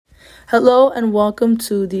Hello and welcome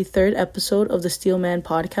to the third episode of the Steel Man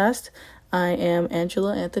podcast. I am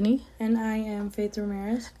Angela Anthony. And I am Faith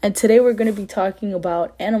Ramirez. And today we're going to be talking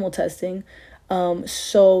about animal testing.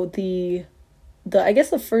 So the I guess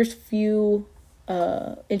the first few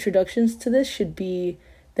introductions to this should be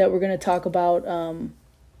that we're going to talk about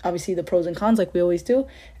obviously the pros and cons like we always do.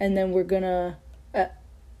 And then we're going to,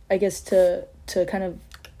 I guess to kind of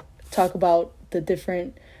talk about the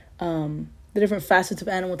different facets of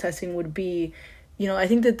animal testing would be, I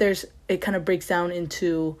think that it kind of breaks down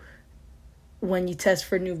into when you test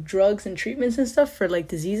for new drugs and treatments and stuff for like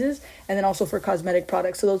diseases, and then also for cosmetic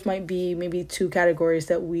products. So those might be maybe two categories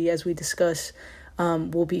that as we discuss,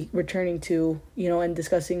 we'll be returning to, and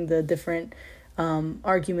discussing the different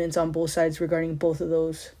arguments on both sides regarding both of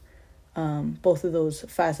those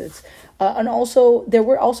facets. And also there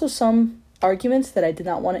were also some arguments that I did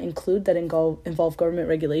not want to include that involve government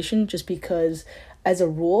regulation, just because as a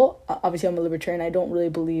rule, obviously I'm a libertarian. I don't really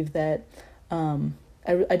believe that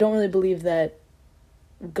I don't really believe that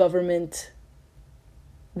government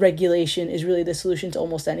regulation is really the solution to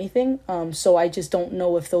almost anything. So I just don't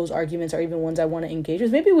know if those arguments are even ones I want to engage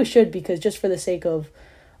with. Maybe we should, because just for the sake of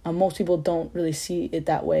most people don't really see it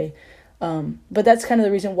that way. But that's kind of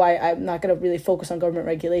the reason why I'm not going to really focus on government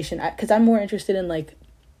regulation, because I'm more interested in like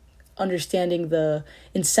understanding the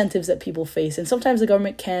incentives that people face, and sometimes the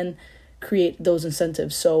government can create those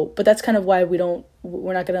incentives. But that's kind of why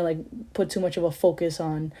we're not gonna like put too much of a focus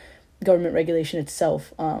on government regulation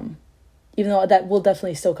itself, even though that will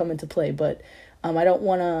definitely still come into play. But I don't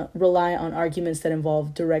want to rely on arguments that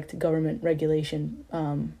involve direct government regulation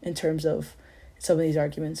in terms of some of these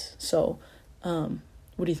arguments. So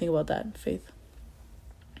what do you think about that, Faith,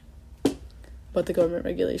 about the government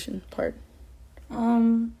regulation part?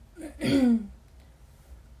 I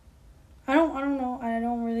don't know. I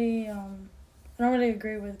don't really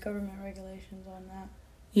agree with government regulations on that.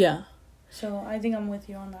 Yeah. So I think I'm with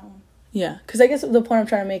you on that one. Yeah, because I guess the point I'm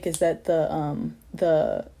trying to make is that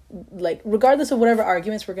the regardless of whatever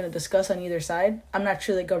arguments we're going to discuss on either side, I'm not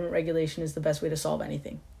sure that government regulation is the best way to solve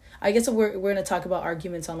anything. I guess we're going to talk about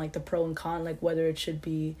arguments on like the pro and con, like whether it should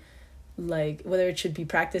be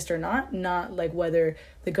practiced or not like whether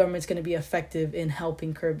the government's going to be effective in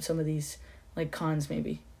helping curb some of these like cons.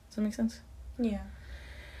 Maybe. Does that make sense? Yeah.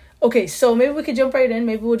 Okay, so maybe we could jump right in.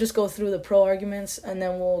 Maybe we'll just go through the pro arguments and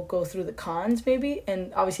then we'll go through the cons maybe,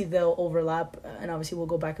 and obviously they'll overlap, and obviously we'll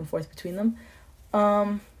go back and forth between them.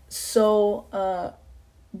 So I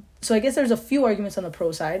guess there's a few arguments on the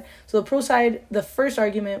pro side. So the pro side, the first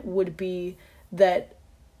argument would be that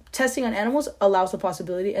testing on animals allows the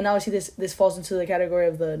possibility, and obviously this falls into the category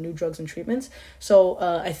of the new drugs and treatments. So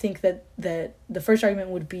I think that the first argument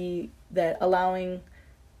would be that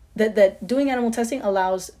that doing animal testing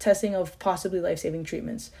allows testing of possibly life-saving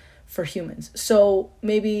treatments for humans. So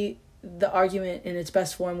maybe the argument in its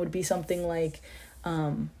best form would be something like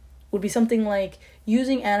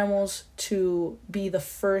using animals to be the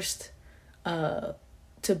first line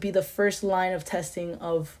of testing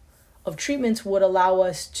of treatments would allow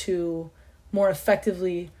us to more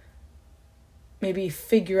effectively maybe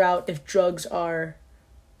figure out if drugs are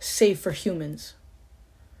safe for humans.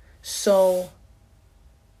 So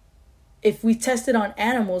if we tested on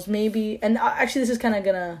animals, maybe, and actually this is kind of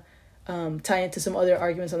gonna tie into some other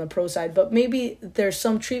arguments on the pro side, but maybe there's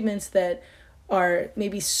some treatments that are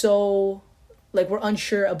maybe so like we're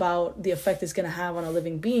unsure about the effect it's gonna have on a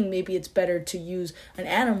living being. Maybe it's better to use an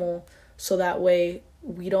animal so that way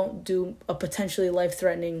we don't do a potentially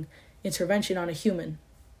life-threatening intervention on a human.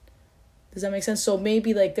 Does that make sense? So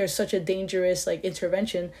maybe like there's such a dangerous like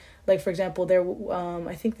intervention, like for example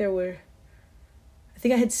I think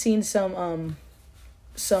I had seen some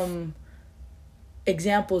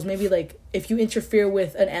examples, maybe like if you interfere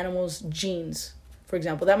with an animal's genes, for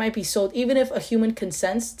example, that might be sold, even if a human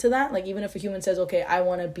consents to that, like even if a human says, okay, I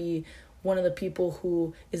want to be one of the people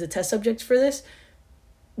who is a test subject for this,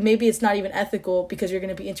 maybe it's not even ethical because you're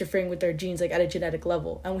going to be interfering with their genes like at a genetic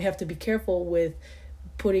level. And we have to be careful with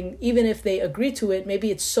even if they agree to it,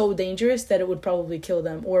 maybe it's so dangerous that it would probably kill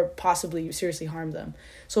them or possibly seriously harm them.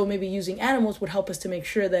 So maybe using animals would help us to make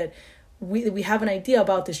sure that we have an idea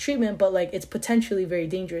about this treatment, but like it's potentially very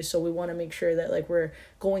dangerous. So we want to make sure that like we're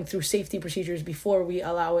going through safety procedures before we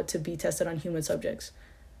allow it to be tested on human subjects.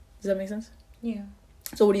 Does that make sense? Yeah.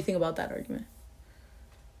 So what do you think about that argument?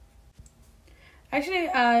 Actually,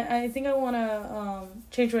 I think I want to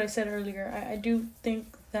change what I said earlier. I do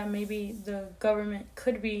think that maybe the government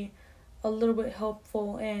could be a little bit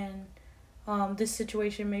helpful in this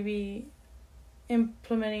situation, maybe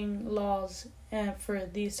implementing laws for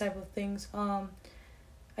these type of things.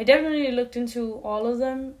 I I definitely looked into all of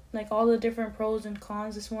them, like all the different pros and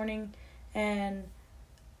cons this morning, and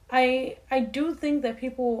I do think that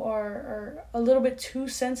people are a little bit too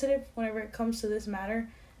sensitive whenever it comes to this matter,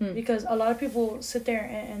 because a lot of people sit there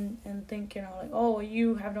and think, you know, like, oh,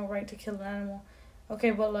 you have no right to kill an animal. Okay,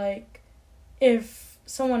 but like, if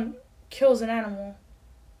someone kills an animal,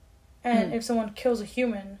 and if someone kills a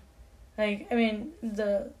human, like, I mean,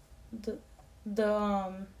 the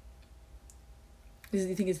Do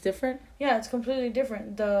you think it's different? Yeah, it's completely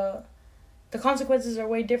different. The consequences are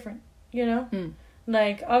way different, you know?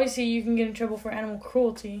 Like, obviously, you can get in trouble for animal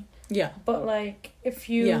cruelty. Yeah. But, like, if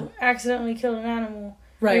you accidentally kill an animal,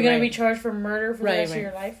 right, you're going to be charged for murder for the rest of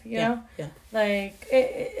your life, you know? Yeah. Like,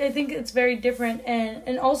 I think it's very different.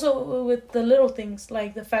 And also with the little things,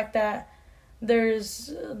 like the fact that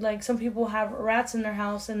there's, like, some people have rats in their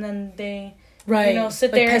house and then they... Right. You know,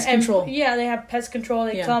 sit like there pest control. Yeah, they have pest control.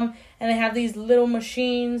 They come and they have these little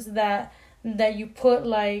machines that you put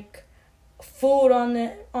like food on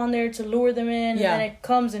there to lure them in, and then it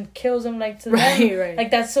comes and kills them. Like to them, right.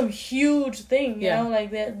 Like that's some huge thing. You know,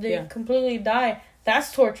 like they completely die.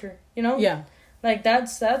 That's torture. You know. Yeah. Like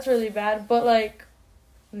that's really bad. But like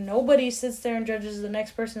nobody sits there and judges the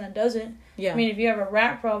next person that does it. Yeah. I mean, if you have a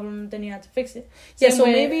rat problem, then you have to fix it. So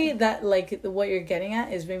maybe that, like, what you're getting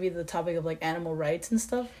at is maybe the topic of, like, animal rights and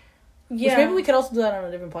stuff. Yeah. Which maybe we could also do that on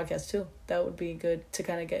a different podcast, too. That would be good to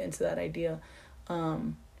kind of get into that idea.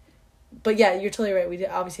 But, yeah, you're totally right. We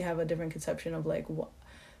obviously have a different conception of, like,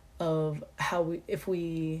 of how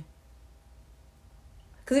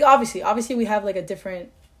because obviously we have, like, a different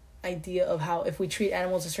idea of how if we treat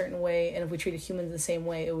animals a certain way and if we treated humans the same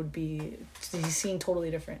way, it would be seen totally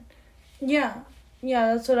different. Yeah,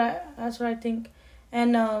 that's what I think,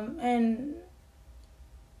 and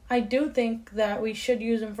I do think that we should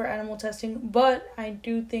use them for animal testing, but I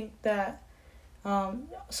do think that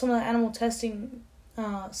some of the animal testing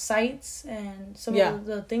sites and some of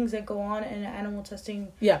the things that go on in an animal testing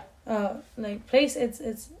like place,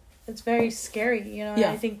 it's very scary, you know. And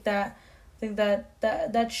I think that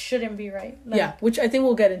shouldn't be right. Like, which I think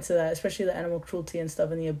we'll get into that, especially the animal cruelty and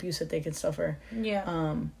stuff and the abuse that they can suffer.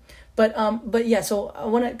 Yeah. But yeah, so I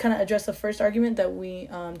want to kind of address the first argument that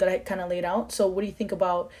that I kind of laid out. So what do you think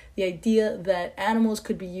about the idea that animals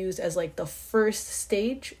could be used as like the first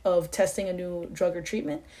stage of testing a new drug or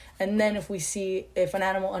treatment? And then if an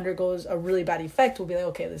animal undergoes a really bad effect, we'll be like,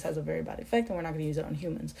 okay, this has a very bad effect and we're not going to use it on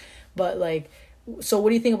humans. But like, so what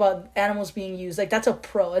do you think about animals being used? Like, that's an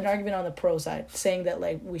argument on the pro side, saying that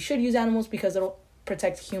like we should use animals because it'll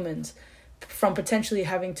protect humans from potentially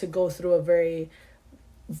having to go through a very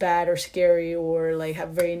bad or scary or like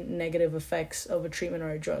have very negative effects of a treatment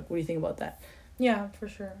or a drug. What do you think about that? Yeah, for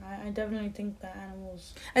sure. I definitely think that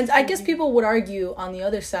animals... And I guess people would argue on the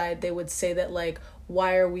other side, they would say that like,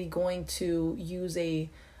 why are we going to use an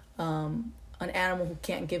animal who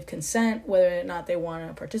can't give consent, whether or not they want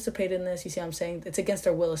to participate in this? You see what I'm saying? It's against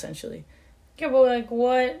their will, essentially. Yeah, but like,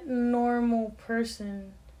 what normal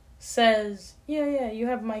person says, yeah, you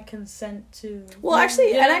have my consent to... Well,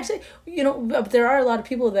 actually, you know, there are a lot of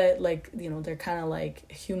people that, like, you know, they're kind of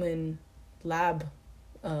like human lab,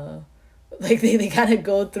 like they kind of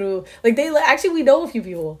go through, like we know a few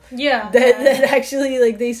people. Yeah. That actually,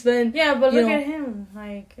 like, they spend... Yeah, but look at him,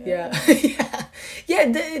 like... Yeah.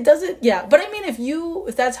 It doesn't... Yeah, but I mean,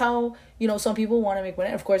 if that's how, you know, some people want to make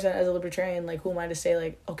money, of course, as a libertarian, like, who am I to say,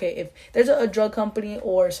 like, okay, if there's a drug company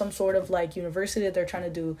or some sort of, like, university that they're trying to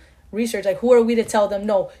do research, like, who are we to tell them,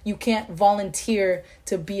 no, you can't volunteer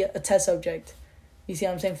to be a test subject, you see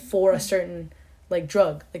what I'm saying, for a certain, like,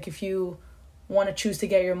 drug. Like, if you want to choose to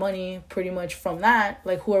get your money pretty much from that,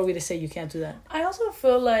 like, who are we to say you can't do that? I also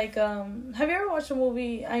feel like, have you ever watched the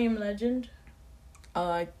movie I Am Legend?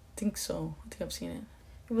 I think so. I think I've seen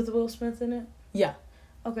it. With Will Smith in it? Yeah.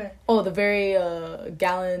 Okay. Oh, the very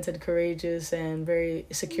gallant and courageous and very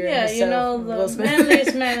secure. Yeah, you know, the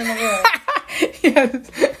manliest man in the world. Yes.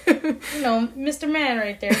 You know, Mr. Man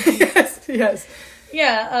right there. Yes.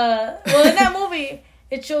 Yeah, well, in that movie,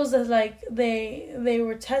 it shows that, like, they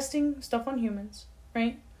were testing stuff on humans,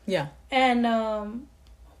 right? Yeah. And,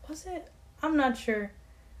 was it? I'm not sure.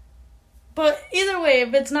 But either way,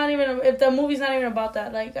 if the movie's not even about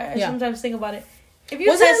that, like, I sometimes think about it. If you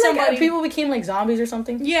test somebody... people became, like, zombies or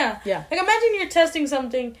something? Yeah. Yeah. Like, imagine you're testing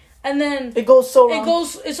something, and then... It goes so wrong.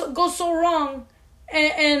 It goes so wrong,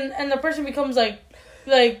 and the person becomes,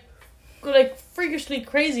 like freakishly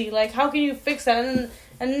crazy. Like, how can you fix that?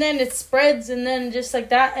 And then it spreads, and then just like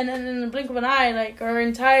that, and then in the blink of an eye, like, our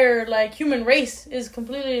entire, like, human race is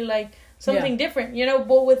completely, like, something different, you know?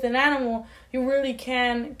 But with an animal, you really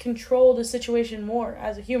can control the situation more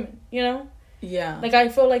as a human, you know? Yeah. Like, I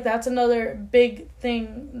feel like that's another big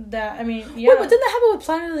thing that, I mean, yeah. Wait, but didn't that happen with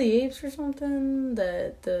Planet of the Apes or something?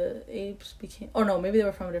 That the apes became... Oh, no, maybe they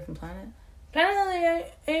were from a different planet. Planet of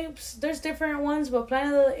the Apes, there's different ones, but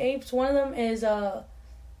Planet of the Apes, one of them is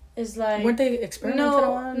like... Weren't they experimented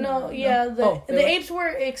on? No, yeah. No? The apes were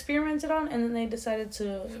experimented on, and then they decided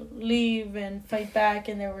to leave and fight back,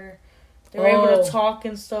 and they were able to talk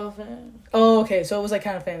and stuff. Oh, okay, so it was like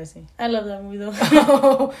kind of fantasy. I love that movie,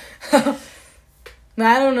 though. No,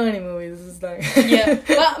 I don't know any movies. It's like... Yeah,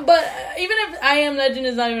 but even if I Am Legend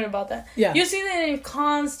is not even about that. Yeah. You see that in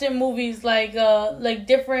constant movies, like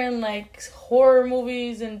different, like, horror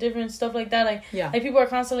movies and different stuff like that. Like, yeah. Like, people are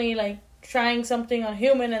constantly, like, trying something on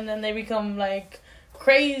human, and then they become, like,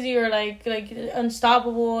 crazy or, like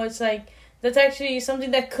unstoppable. It's like, that's actually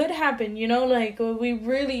something that could happen, you know? Like, we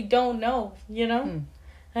really don't know, you know?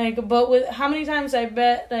 Like, but with how many times I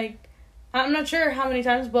bet, like, I'm not sure how many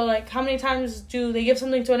times, but, like, how many times do they give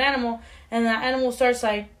something to an animal, and that animal starts,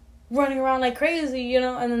 like, running around like crazy, you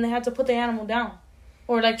know, and then they have to put the animal down.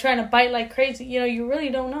 Or, like, trying to bite like crazy. You know, you really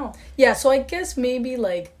don't know. Yeah, so I guess maybe,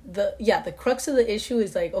 like, the crux of the issue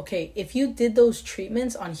is, like, okay, if you did those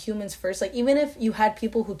treatments on humans first, like, even if you had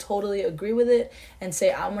people who totally agree with it and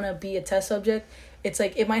say, I'm going to be a test subject, it's,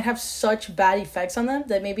 like, it might have such bad effects on them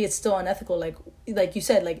that maybe it's still unethical. Like you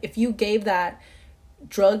said, like, if you gave that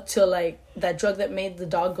drug to, like, that drug that made the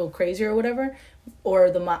dog go crazy or whatever,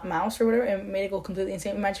 or the mouse or whatever, and made it go completely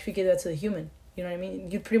insane, imagine if you gave that to the human. You know what I mean?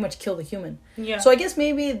 You'd pretty much kill the human. Yeah. So I guess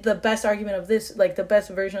maybe the best argument of this, like, the best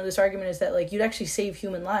version of this argument is that, like, you'd actually save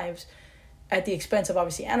human lives at the expense of,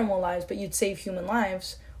 obviously, animal lives, but you'd save human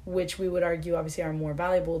lives, which we would argue, obviously, are more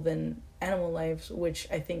valuable than animal lives, which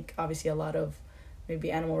I think, obviously, a lot of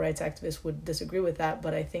maybe animal rights activists would disagree with that,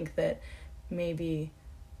 but I think that maybe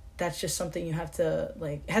that's just something you have to,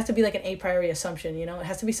 like, it has to be, like, an a priori assumption, you know? It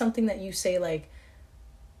has to be something that you say, like,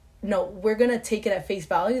 no, we're going to take it at face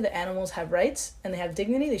value that animals have rights and they have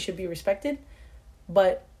dignity, they should be respected,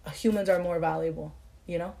 but humans are more valuable,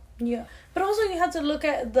 you know? Yeah. But also you have to look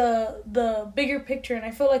at the bigger picture, and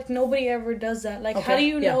I feel like nobody ever does that. Like, okay. How do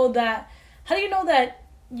you know that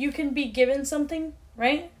you can be given something,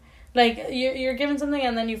 right? Like, you're given something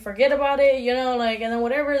and then you forget about it, you know, like, and then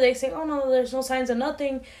whatever, they say, oh no, there's no signs of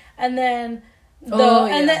nothing, and then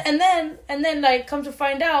and then like, come to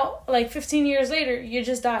find out, like, 15 years later you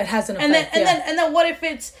just died. It has an effect. And then what if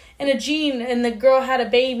it's in a gene and the girl had a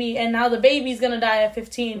baby and now the baby's gonna die at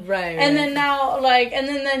 15, right? And then now, like, and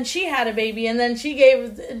then she had a baby and then she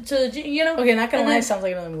gave it to the gene, you know? Okay, not gonna lie, it sounds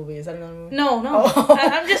like another movie. Is that another movie? No. Oh.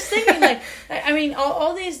 I'm just thinking, like, I mean,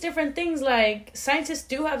 all these different things, like, scientists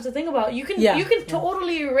do have to think about. You can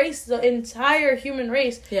totally erase the entire human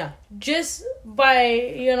race. Yeah. Just by,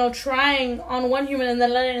 you know, trying on one human and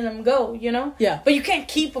then letting them go, you know? Yeah. But you can't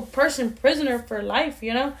keep a person prisoner for life,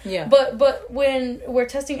 you know? Yeah. But when we're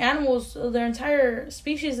testing animals, their entire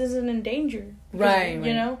species isn't in danger. Right.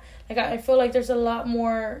 You know? Like, I feel like there's a lot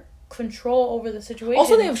more control over the situation.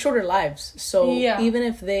 Also, they have shorter lives. So even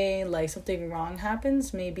if they, like, something wrong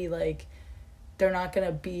happens, maybe, like, they're not going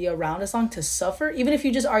to be around as long to suffer. Even if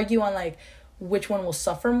you just argue on, like, which one will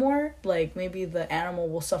suffer more, like, maybe the animal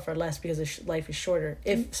will suffer less because its life is shorter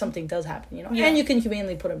if something does happen, you know? Yeah. And you can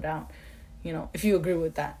humanely put them down, you know, if you agree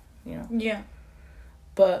with that, you know? Yeah.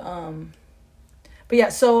 But yeah,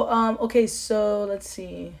 so, okay, so let's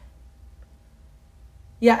see.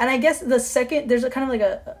 Yeah, and I guess the second, there's a kind of like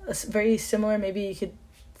a very similar, maybe you could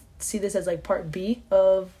see this as, like, part B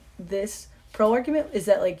of this pro argument, is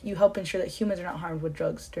that, like, you help ensure that humans are not harmed with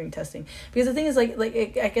drugs during testing. Because the thing is, I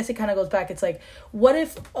guess it kind of goes back. It's like, what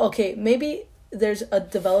if, okay, maybe there's a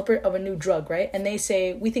developer of a new drug, right? And they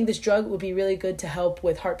say, we think this drug would be really good to help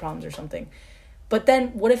with heart problems or something. But then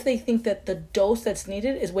what if they think that the dose that's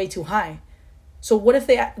needed is way too high? So what if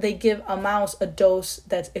they give a mouse a dose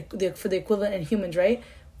that's for the equivalent in humans, right?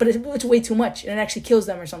 But it's way too much and it actually kills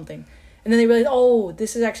them or something. And then they realize, oh,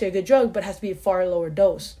 this is actually a good drug, but it has to be a far lower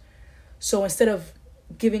dose. So instead of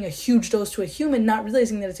giving a huge dose to a human, not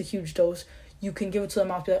realizing that it's a huge dose, you can give it to the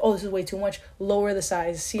mouse, be like, oh, this is way too much, lower the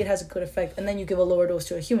size, see it has a good effect, and then you give a lower dose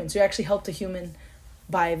to a human. So you actually help the human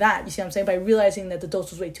by that, you see what I'm saying? By realizing that the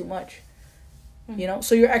dose was way too much, you know?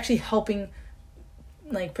 So you're actually helping,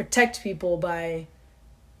 like, protect people by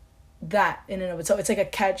that in and of itself. It's like a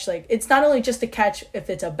catch, like, it's not only just a catch if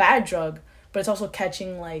it's a bad drug, but it's also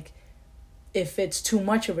catching, like, if it's too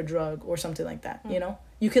much of a drug or something like that, you know?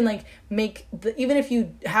 You can, like, even if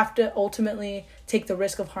you have to ultimately take the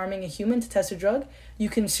risk of harming a human to test a drug, you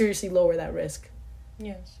can seriously lower that risk.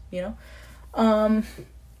 Yes. You know?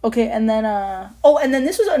 Okay, and then, and then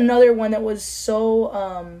this was another one that was so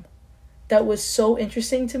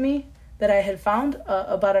interesting to me that I had found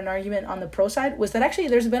about an argument on the pro side was that actually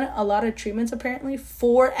there's been a lot of treatments apparently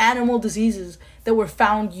for animal diseases that were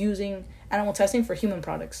found using animal testing for human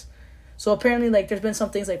products. So apparently, like, there's been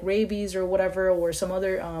some things like rabies or whatever, or some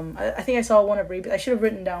other. I think I saw one of rabies. I should have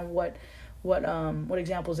written down what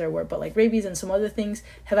examples there were, but like rabies and some other things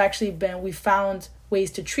have actually been. We found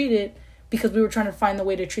ways to treat it because we were trying to find the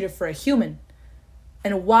way to treat it for a human.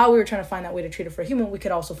 And while we were trying to find that way to treat it for a human, we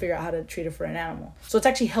could also figure out how to treat it for an animal. So it's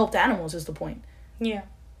actually helped animals is the point. Yeah.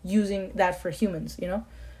 Using that for humans, you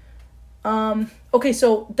know? Okay,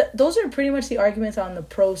 so those are pretty much the arguments on the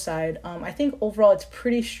pro side. I think overall it's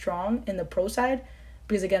pretty strong in the pro side.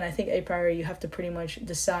 Because again, I think a priori you have to pretty much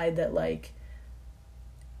decide that, like,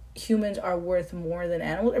 humans are worth more than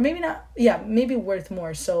animals. Or maybe not, yeah, maybe worth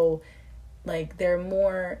more. So, like, they're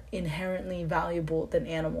more inherently valuable than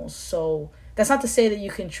animals. So that's not to say that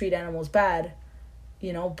you can treat animals bad,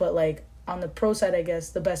 you know, but like on the pro side, I guess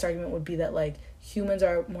the best argument would be that like humans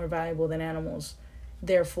are more valuable than animals.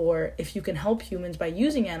 Therefore, if you can help humans by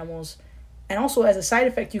using animals, and also as a side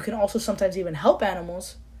effect, you can also sometimes even help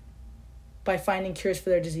animals by finding cures for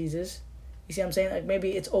their diseases. You see what I'm saying? Like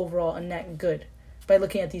maybe it's overall a net good by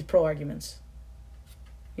looking at these pro arguments.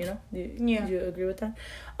 You know? Do you agree with that?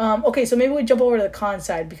 Okay, so maybe we jump over to the con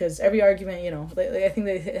side because every argument, you know, like I think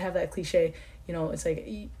they have that cliche, you know, it's like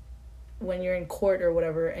when you're in court or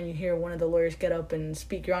whatever and you hear one of the lawyers get up and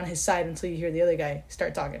speak, you're on his side until you hear the other guy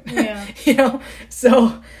start talking. Yeah. You know?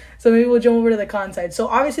 So maybe we'll jump over to the con side. So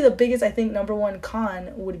obviously the biggest, I think, number one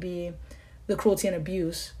con would be the cruelty and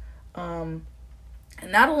abuse. And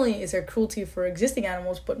not only is there cruelty for existing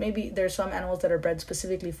animals, but maybe there's some animals that are bred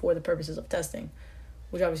specifically for the purposes of testing,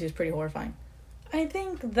 which obviously is pretty horrifying. I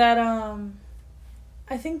think that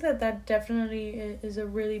that definitely is a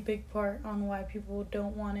really big part on why people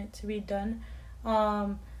don't want it to be done.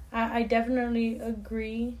 I definitely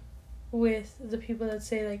agree with the people that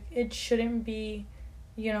say like it shouldn't be,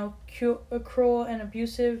 you know, cruel and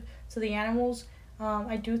abusive to the animals.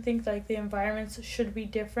 I do think like the environments should be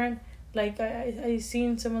different. Like I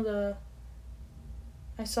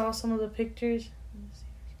saw some of the pictures.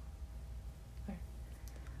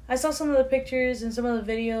 I saw some of the pictures and some of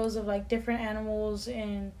the videos of like different animals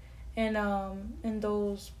in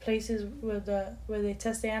those places where they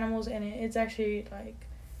test the animals, and it's actually like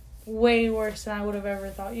way worse than I would have ever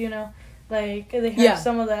thought. You know, like they have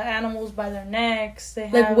some of the animals by their necks. They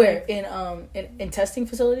have like where in testing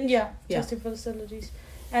facilities. Yeah, testing facilities,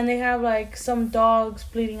 and they have like some dogs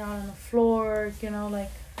bleeding out on the floor. You know, like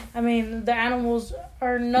I mean the animals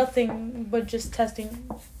are nothing but just testing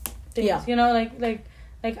things. Yeah. You know, like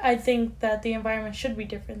I think that the environment should be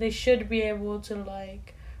different. They should be able to,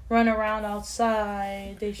 like, run around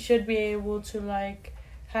outside. They should be able to, like,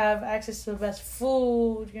 have access to the best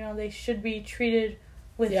food. You know, they should be treated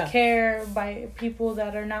with care by people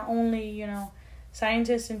that are not only, you know,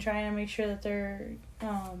 scientists and trying to make sure that they're,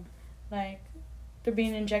 like, they're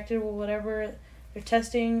being injected with whatever they're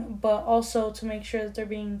testing, but also to make sure that they're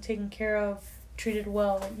being taken care of, treated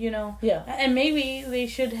well, you know. Yeah. And maybe they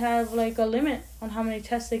should have like a limit on how many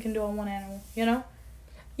tests they can do on one animal, you know?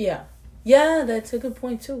 Yeah. Yeah, that's a good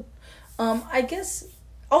point too. I guess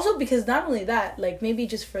also because not only that, like maybe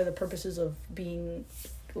just for the purposes of being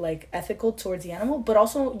like ethical towards the animal, but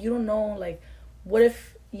also you don't know like what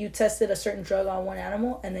if you tested a certain drug on one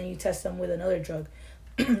animal and then you test them with another drug.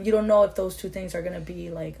 You don't know if those two things are going to be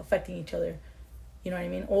like affecting each other. You know what I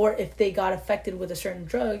mean? Or if they got affected with a certain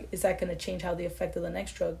drug, is that going to change how the effect of the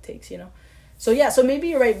next drug takes, you know? So, yeah, so maybe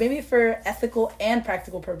you're right. Maybe for ethical and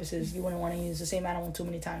practical purposes, you wouldn't want to use the same animal too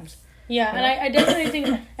many times. Yeah, you know? And I definitely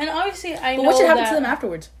think... And obviously, I know But what should happen to them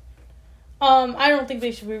afterwards? I don't think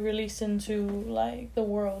they should be released into, like, the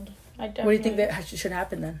world. What do you think that should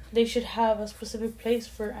happen then? They should have a specific place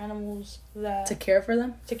for animals that... To care for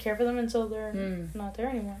them? To care for them until they're not there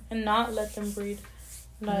anymore. And not let them breed.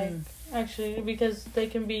 Like... Actually, because they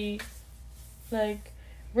can be, like,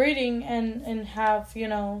 breeding and have, you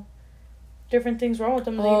know, different things wrong with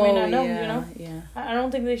them that you may not know, you know? Yeah. I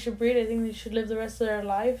don't think they should breed. I think they should live the rest of their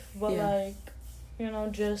life, but, like, you know,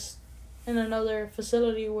 just in another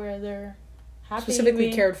facility where they're happy.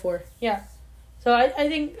 Specifically cared for. Yeah. So I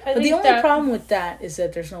think But the only problem with that is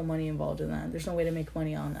that there's no money involved in that. There's no way to make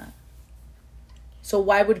money on that. So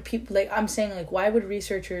why would people, like, I'm saying, like, why would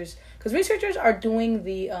researchers... Because researchers are doing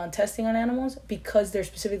the testing on animals because they're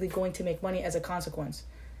specifically going to make money as a consequence.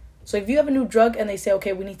 So if you have a new drug and they say,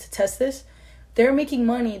 okay, we need to test this, they're making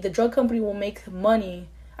money. The drug company will make money.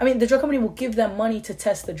 I mean, the drug company will give them money to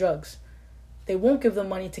test the drugs. They won't give them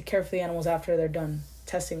money to care for the animals after they're done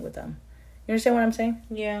testing with them. You understand what I'm saying?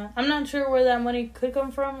 Yeah. I'm not sure where that money could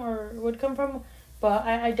come from or would come from. But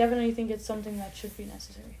I definitely think it's something that should be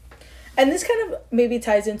necessary. And this kind of maybe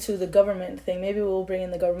ties into the government thing. Maybe we'll bring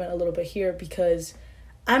in the government a little bit here, because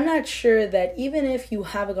I'm not sure that even if you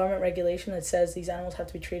have a government regulation that says these animals have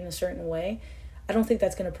to be treated in a certain way, I don't think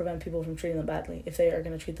that's going to prevent people from treating them badly if they are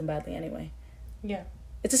going to treat them badly anyway. Yeah.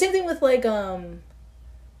 It's the same thing with like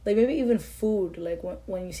maybe even food. Like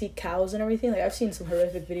when you see cows and everything, like I've seen some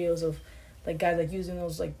horrific videos of like guys like using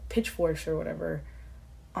those like pitchforks or whatever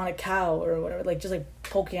on a cow or whatever, like just like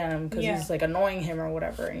poking at him because he's like annoying him or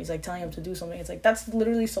whatever, and he's like telling him to do something. It's like, that's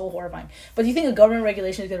literally so horrifying. But do you think a government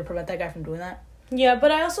regulation is going to prevent that guy from doing that? Yeah,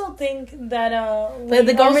 but I also think that like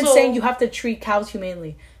the government's saying you have to treat cows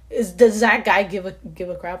humanely. Does that guy give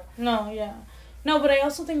a crap? No, yeah. No, but I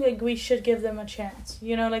also think like we should give them a chance.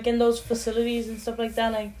 You know, like in those facilities and stuff like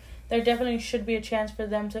that, like there definitely should be a chance for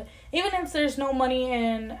them to, even if there's no money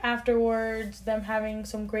and afterwards them having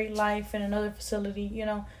some great life in another facility, you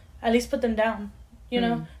know, at least put them down, you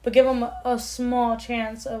know, but give them a small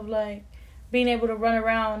chance of like being able to run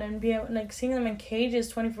around and be able, like seeing them in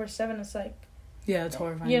cages 24/7. It's like, yeah, it's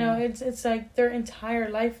horrifying. You know, it's like their entire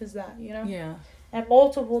life is that, you know. Yeah. And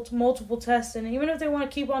multiple tests, and even if they want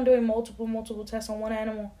to keep on doing multiple tests on one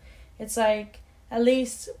animal, it's like at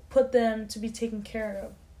least put them to be taken care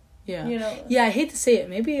of. Yeah. You know. Yeah, I hate to say it.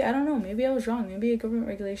 Maybe, I don't know, maybe I was wrong. Maybe a government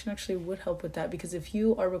regulation actually would help with that, because if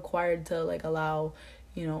you are required to like allow,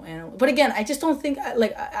 you know, animals. But again, I just don't think,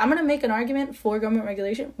 like, I'm going to make an argument for government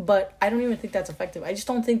regulation, but I don't even think that's effective. I just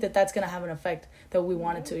don't think that that's going to have an effect that we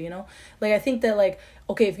want it to, you know? Like, I think that, like,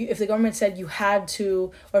 okay, if the government said you had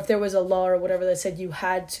to, or if there was a law or whatever that said you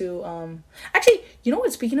had to, actually, you know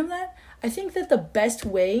what, speaking of that, I think that the best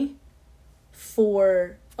way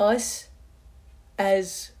for us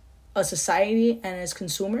as a society and as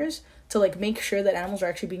consumers to like make sure that animals are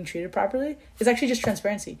actually being treated properly is actually just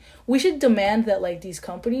transparency. We should demand that like these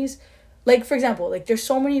companies, like for example, like there's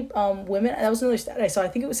so many women, that was another stat I saw, I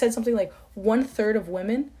think it said something like 1/3 of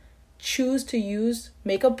women choose to use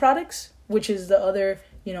makeup products, which is the other,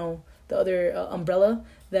 you know, the other umbrella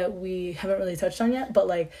that we haven't really touched on yet, but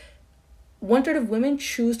like 1/3 of women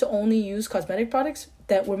choose to only use cosmetic products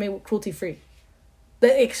that were made cruelty free.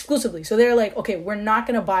 Exclusively. So they're like, okay, we're not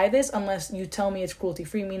going to buy this unless you tell me it's cruelty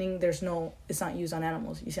free, meaning it's not used on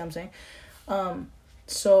animals. You see what I'm saying?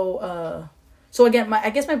 So again, I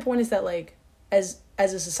guess my point is that like as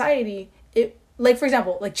a society, it, like for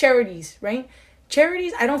example, like charities, right?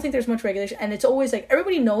 Charities, I don't think there's much regulation, and it's always like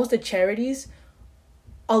everybody knows that charities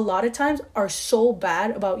a lot of times are so bad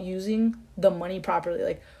about using the money properly.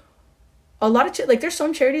 Like a lot of like there's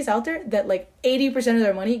some charities out there that like 80% of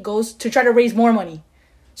their money goes to try to raise more money.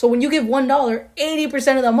 So when you give $1,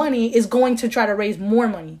 80% of the money is going to try to raise more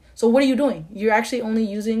money. So what are you doing? You're actually only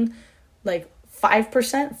using like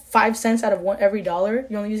 5%, 5 cents out of every dollar.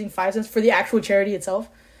 You're only using 5 cents for the actual charity itself.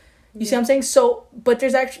 You see what I'm saying? So, but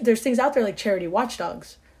there's things out there like charity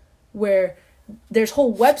watchdogs, where there's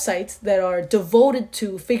whole websites that are devoted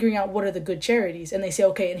to figuring out what are the good charities, and they say,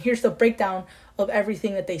 okay, and here's the breakdown of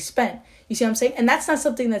everything that they spent. You see what I'm saying? And that's not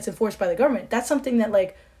something that's enforced by the government. That's something that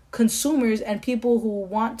like consumers and people who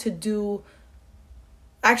want to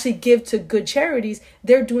actually give to good charities,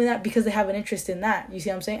 they're doing that because they have an interest in that. You see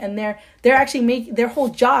what I'm saying? And they're actually their whole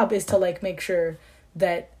job is to like make sure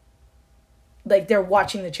that like they're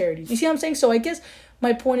watching the charities. You see what I'm saying? So I guess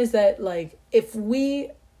my point is that like if we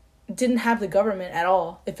didn't have the government at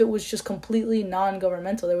all, if it was just completely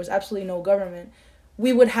non-governmental, there was absolutely no government,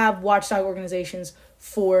 we would have watchdog organizations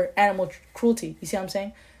for animal cruelty. You see what I'm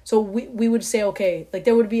saying? So we would say, okay, like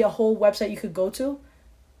there would be a whole website you could go to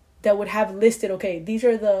that would have listed, okay, these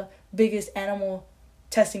are the biggest animal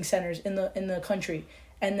testing centers in the country,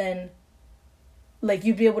 and then like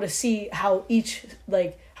you'd be able to see how each,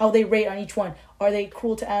 like how they rate on each one. Are they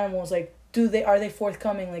cruel to animals? Like are they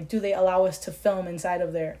forthcoming? Like do they allow us to film inside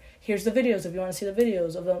of there? Here's the videos if you want to see the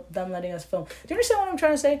videos of them letting us film. Do you understand what I'm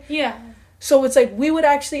trying to say? Yeah. So it's like we would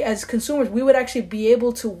actually, as consumers, we would actually be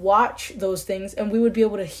able to watch those things, and we would be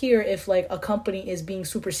able to hear if like a company is being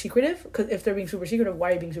super secretive. Because if they're being super secretive, why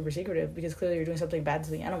are you being super secretive? Because clearly you're doing something bad to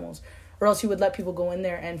the animals, or else you would let people go in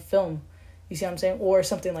there and film. You see what I'm saying? Or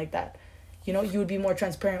something like that. You know, you would be more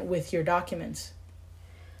transparent with your documents.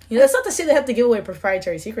 You know, that's not to say they have to give away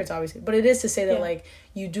proprietary secrets, obviously, but it is to say that like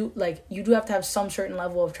you do have to have some certain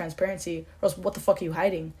level of transparency, or else what the fuck are you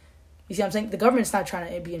hiding? You see what I'm saying? The government's not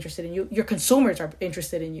trying to be interested in you. Your consumers are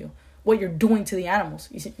interested in you. What you're doing to the animals.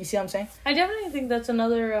 You see what I'm saying? I definitely think that's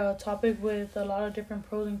another topic with a lot of different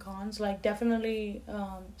pros and cons. Like definitely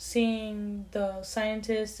seeing the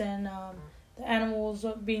scientists and the animals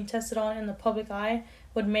being tested on in the public eye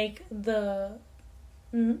would make the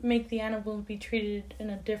animals be treated in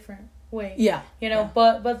a different way. Yeah. You know,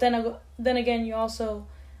 but then again, you also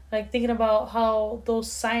like thinking about how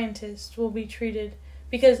those scientists will be treated,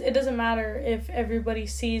 because it doesn't matter if everybody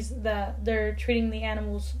sees that they're treating the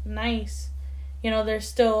animals nice. You know, there's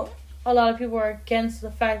still a lot of people are against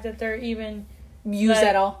the fact that they're even used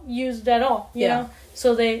at all. You know,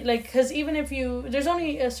 so they like, because even if there's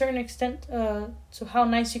only a certain extent to how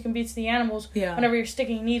nice you can be to the animals. Whenever you're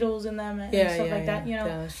sticking needles in them and stuff like that. You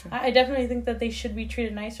know, I definitely think that they should be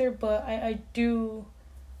treated nicer, but I do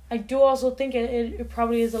also think it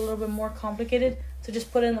probably is a little bit more complicated to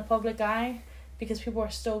just put it in the public eye, because people are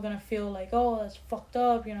still gonna feel like, oh, that's fucked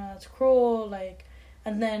up, you know, that's cruel, like,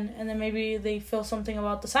 and then maybe they feel something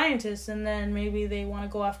about the scientists, and then maybe they want to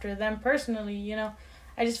go after them personally, you know.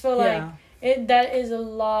 I just feel like that is a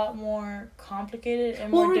lot more complicated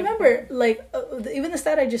and more remember, difficult. like, even the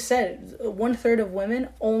stat I just said, 1/3 of women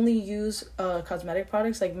only use cosmetic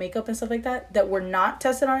products, like makeup and stuff like that were not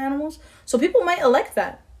tested on animals. So people might elect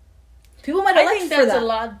that. I think that's a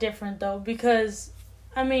lot different, though, because,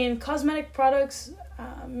 I mean, cosmetic products,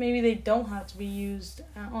 maybe they don't have to be used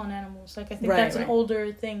on animals. Like, I think that's an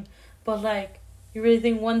older thing. But, like, you really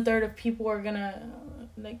think 1/3 of people are gonna,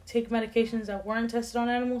 like, take medications that weren't tested on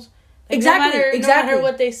animals? Like, exactly. No matter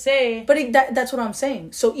what they say. But that's what I'm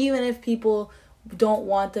saying. So even if people don't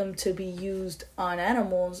want them to be used on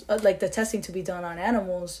animals, like the testing to be done on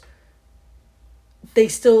animals, they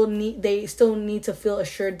still need to feel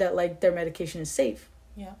assured that, like, their medication is safe.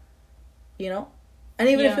 Yeah. You know? And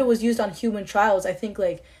even if it was used on human trials, I think,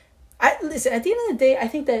 like, listen, at the end of the day, I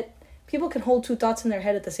think that people can hold two thoughts in their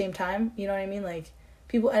head at the same time. You know what I mean? Like,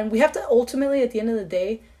 people, and we have to ultimately, at the end of the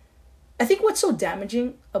day, I think what's so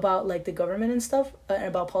damaging about, like, the government and stuff, and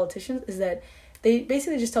about politicians, is that they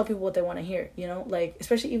basically just tell people what they want to hear, you know? Like,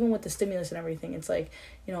 especially even with the stimulus and everything. It's like,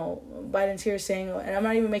 you know, Biden's here saying, and I'm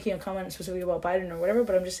not even making a comment specifically about Biden or whatever,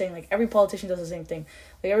 but I'm just saying, like, every politician does the same thing.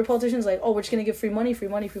 Like, every politician's like, oh, we're just going to give free money.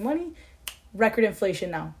 Record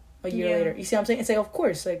inflation now, a year later. You see what I'm saying? It's like, of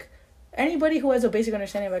course, like, anybody who has a basic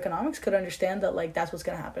understanding of economics could understand that, like, that's what's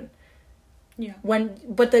going to happen. Yeah.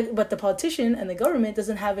 But the politician and the government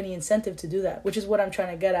doesn't have any incentive to do that, which is what I'm trying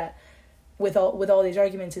to get at with all these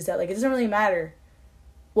arguments, is that, like, it doesn't really matter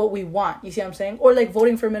what we want. You see what I'm saying? Or, like,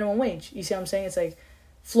 voting for minimum wage. You see what I'm saying? It's like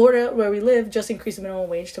Florida, where we live, just increased the minimum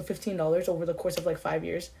wage to $15 over the course of, like, 5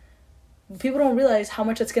 years. People don't realize how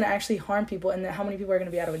much that's going to actually harm people, and how many people are going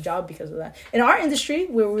to be out of a job because of that. In our industry,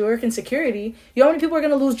 where we work in security, you know how many people are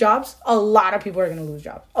going to lose jobs? A lot of people are going to lose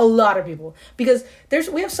jobs. A lot of people. Because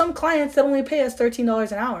we have some clients that only pay us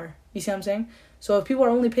 $13 an hour. You see what I'm saying? So if people are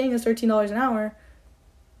only paying us $13 an hour,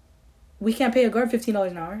 we can't pay a guard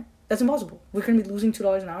 $15 an hour. That's impossible. We're going to be losing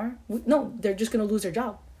 $2 an hour? No, they're just going to lose their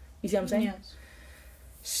job. You see what I'm saying? Yes.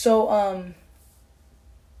 So,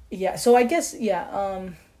 yeah. So I guess,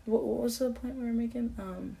 what was the point we were making?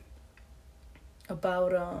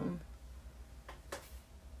 About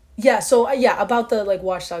about the, like,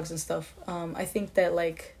 watchdogs and stuff. I think that,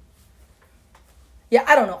 like,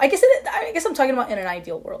 I don't know. I guess I'm talking about in an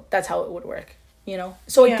ideal world. That's how it would work, you know?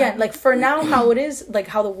 So again, like, for now, how it is, like,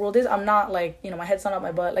 how the world is, I'm not, like, you know, my head's not up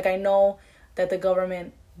my butt. Like, I know that the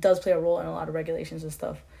government does play a role in a lot of regulations and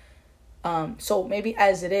stuff. So maybe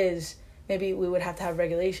as it is, maybe we would have to have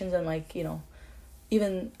regulations and, like, you know,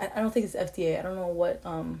 even, I don't think it's FDA. I don't know what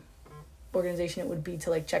organization it would be to,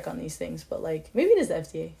 like, check on these things. But, like, maybe it is the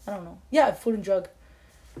FDA. I don't know. Yeah, Food and Drug.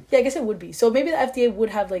 Yeah, I guess it would be. So maybe the FDA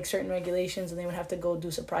would have, like, certain regulations, and they would have to go do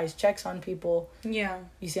surprise checks on people. Yeah.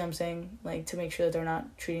 You see what I'm saying? Like, to make sure that they're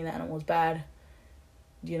not treating the animals bad.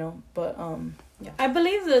 You know? But, yeah. I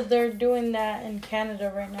believe that they're doing that in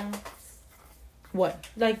Canada right now. What?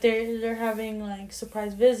 Like, they're having, like,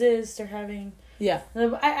 surprise visits. They're having... Yeah.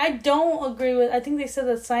 I don't agree with... I think they said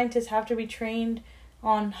that scientists have to be trained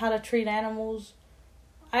on how to treat animals.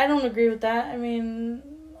 I don't agree with that. I mean,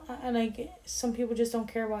 like, some people just don't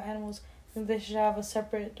care about animals. I think they should have a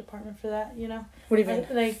separate department for that, you know? What do you mean?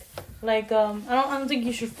 I don't think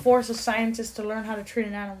you should force a scientist to learn how to treat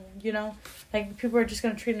an animal, you know? Like, people are just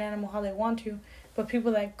going to treat an animal how they want to. But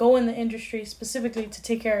people that go in the industry specifically to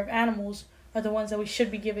take care of animals are the ones that we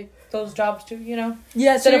should be giving those jobs to, you know?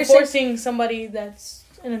 Yeah, instead of forcing somebody that's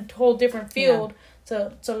in a whole different field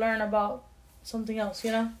to learn about something else,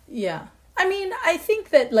 you know? Yeah. I mean, I think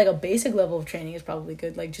that, like, a basic level of training is probably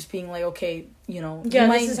good. Like, just being like, okay, you know, yeah,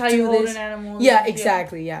 this is how you hold an animal. Yeah,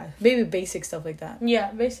 exactly, yeah. Maybe basic stuff like that.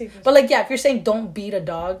 Yeah, basic. But, like, yeah, if you're saying don't beat a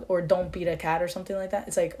dog or don't beat a cat or something like that,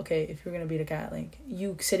 it's like, okay, if you're going to beat a cat, like,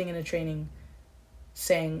 you sitting in a training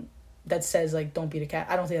saying... that says, like, don't beat a cat,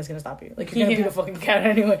 I don't think that's gonna stop you. Like, you're gonna beat a fucking cat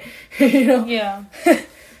anyway. You know? Yeah.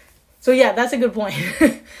 So, yeah, that's a good point.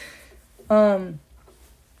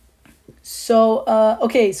 So,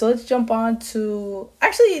 okay, so let's jump on to...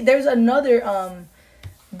 Actually, there's another...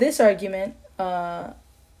 This argument,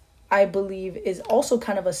 I believe, is also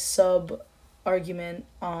kind of a sub-argument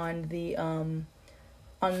on the... on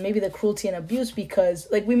maybe the cruelty and abuse, because,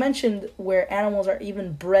 like we mentioned, where animals are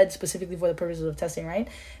even bred specifically for the purposes of testing, right?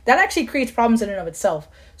 That actually creates problems in and of itself.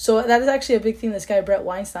 So that is actually a big thing. This guy, Brett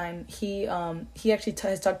Weinstein, he actually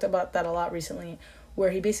has talked about that a lot recently,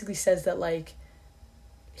 where he basically says that, like,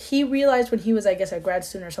 he realized when he was, I guess, a grad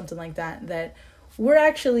student or something like that, that we're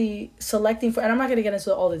actually selecting for, and I'm not going to get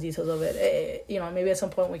into all the details of it. You know, maybe at some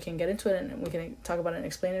point we can get into it and we can talk about it and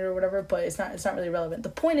explain it or whatever, but it's not really relevant. The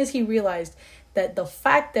point is, he realized that the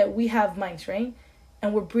fact that we have mice, right,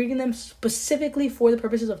 and we're breeding them specifically for the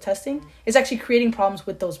purposes of testing, is actually creating problems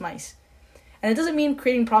with those mice. And it doesn't mean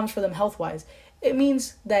creating problems for them health-wise. It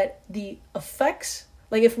means that the effects,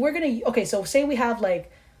 like, if we're going to, okay, so say we have,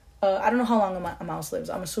 like, I don't know how long a mouse lives.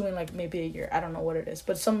 I'm assuming, like, maybe a year. I don't know what it is,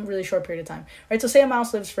 but some really short period of time, right? So say a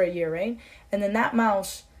mouse lives for a year, right? And then that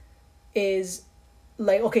mouse is,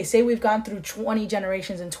 like, okay, say we've gone through 20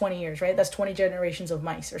 generations in 20 years, right? That's 20 generations of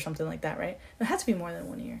mice or something like that, right? It has to be more than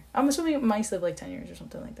 1 year. I'm assuming mice live, like, 10 years or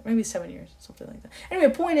something like that. Maybe 7 years, something like that. Anyway,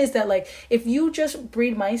 the point is that, like, if you just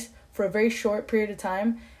breed mice for a very short period of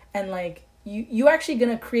time, and, like, you actually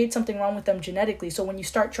going to create something wrong with them genetically. So when you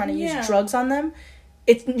start trying to use drugs on them,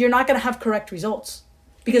 you're not going to have correct results,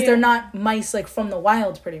 because they're not mice, like, from the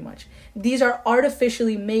wild, pretty much. These are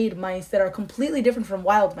artificially made mice that are completely different from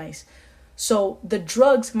wild mice. So the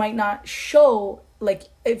drugs might not show, like,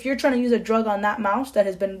 if you're trying to use a drug on that mouse that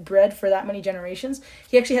has been bred for that many generations,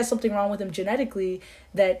 he actually has something wrong with him genetically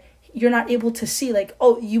that you're not able to see. Like,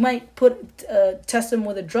 oh, you might test him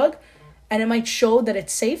with a drug, and it might show that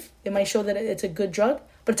it's safe. It might show that it's a good drug,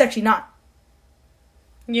 but it's actually not.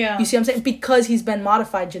 Yeah. You see what I'm saying? Because he's been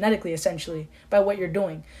modified genetically, essentially, by what you're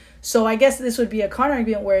doing. So I guess this would be a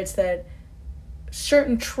counter-argument where it's that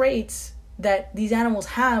certain traits that these animals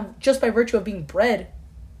have, just by virtue of being bred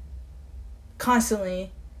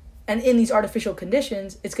constantly and in these artificial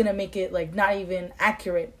conditions, it's going to make it, like, not even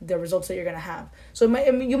accurate, the results that you're going to have. So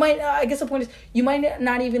I guess the point is, you might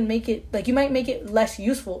not even make it, like, you might make it less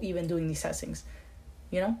useful even doing these testings.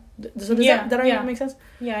 You know? So does that argument make sense?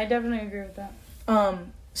 Yeah, I definitely agree with that.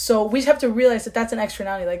 So we just have to realize that that's an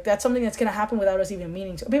externality. Like, that's something that's going to happen without us even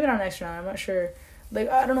meaning to. Maybe not an externality, I'm not sure. Like,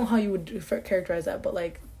 I don't know how you would characterize that, but,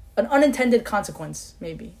 like, an unintended consequence,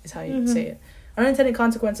 maybe, is how you say it. An unintended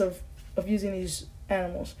consequence of using these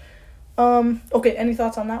animals. Okay, any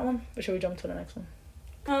thoughts on that one? Or should we jump to the next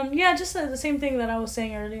one? Yeah, just the same thing that I was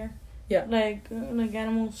saying earlier. Yeah. Like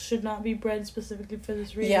animals should not be bred specifically for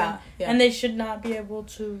this reason. Yeah. And they should not be able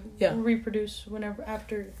to reproduce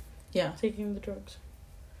after taking the drugs.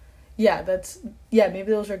 Yeah,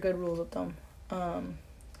 maybe those are good rules of thumb.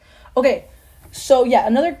 Okay, so yeah,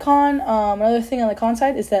 another thing on the con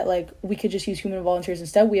side is that, like, we could just use human volunteers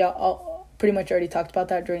instead. We all pretty much already talked about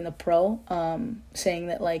that during the pro, saying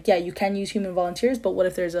that, like, yeah, you can use human volunteers, but what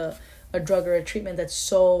if there's a drug or a treatment that's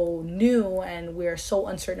so new and we're so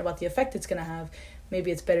uncertain about the effect it's gonna have? Maybe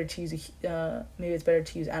it's better to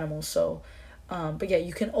use animals. So, but yeah,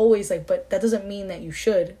 you can always, like, but that doesn't mean that you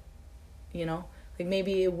should, you know. Like,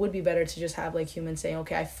 maybe it would be better to just have, like, humans saying,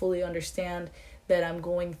 okay, I fully understand that I'm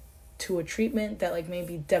going to a treatment that, like, may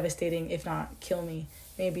be devastating, if not kill me.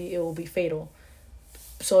 Maybe it will be fatal.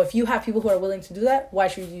 So if you have people who are willing to do that, why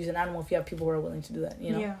should you use an animal if you have people who are willing to do that,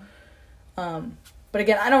 you know? Yeah. But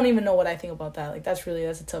again, I don't even know what I think about that. Like, that's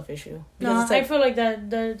a tough issue. No, like, I feel like that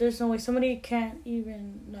there's no way somebody can't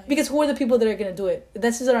even, like... Because who are the people that are going to do it?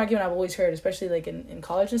 This is an argument I've always heard, especially, like, in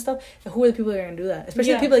college and stuff. And who are the people that are going to do that?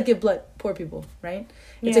 Especially the people that give blood, poor people, right?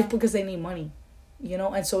 It's like, because they need money, you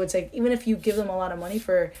know? And so it's like, even if you give them a lot of money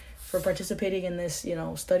for participating in this, you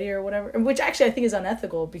know, study or whatever, which actually I think is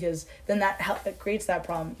unethical, because then it creates that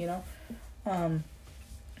problem, you know?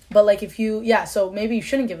 But, like, so maybe you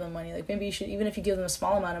shouldn't give them money. Like, maybe you should, even if you give them a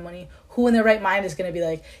small amount of money, who in their right mind is going to be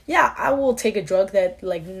like, yeah, I will take a drug that,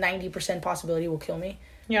 like, 90% possibility will kill me?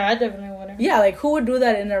 Yeah, I definitely wouldn't. Yeah, like, who would do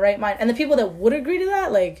that in their right mind? And the people that would agree to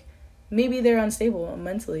that, like, maybe they're unstable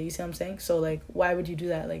mentally, you see what I'm saying? So, like, why would you do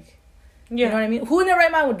that? Like, you know what I mean? Who in their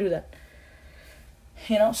right mind would do that?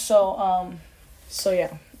 You know, so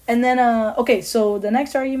yeah. And then, okay, so the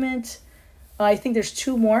next argument, I think there's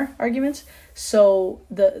two more arguments. So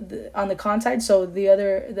the on the con side, so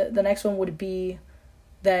the next one would be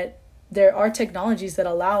that there are technologies that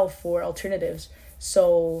allow for alternatives.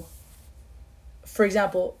 So, for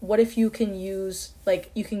example, what if you can use,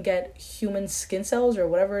 like, you can get human skin cells or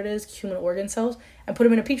whatever it is, human organ cells, and put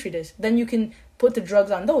them in a petri dish. Then you can put the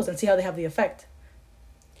drugs on those and see how they have the effect.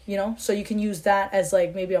 you know, so you can use that as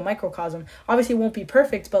like maybe a microcosm. Obviously it won't be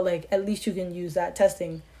perfect, but like at least you can use that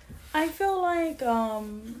testing. I feel like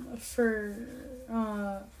for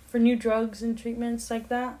new drugs and treatments like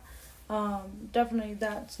that, definitely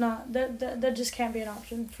that just can't be an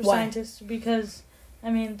option for scientists, because I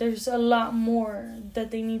mean, there's a lot more that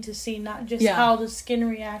they need to see, not just how the skin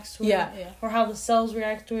reacts to it, or how the cells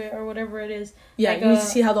react to it, or whatever it is. Yeah, like, you need to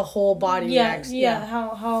see how the whole body reacts. Yeah,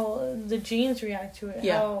 how the genes react to it,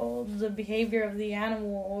 how the behavior of the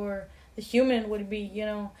animal or the human would be, you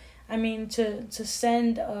know. I mean, to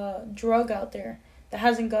send a drug out there that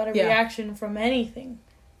hasn't got a reaction from anything,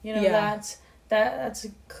 you know, that's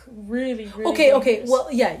really, really Okay, well,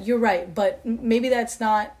 yeah, you're right, but maybe that's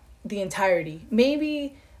not the entirety.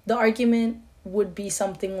 Maybe the argument would be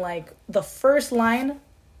something like the first line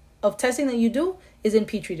of testing that you do is in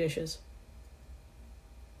petri dishes.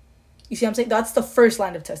 You see what I'm saying? That's the first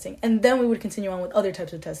line of testing, and then we would continue on with other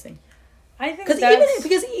types of testing. I think because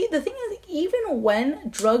the thing is, even when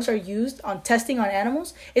drugs are used on testing on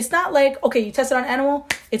animals, it's not like, okay, you test it on animal,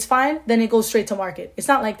 it's fine, then it goes straight to market. It's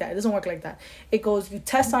not like that. It doesn't work like that. It goes, you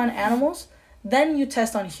test on animals, then you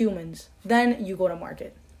test on humans, then you go to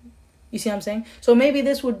market. You see what I'm saying? So maybe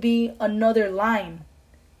this would be another line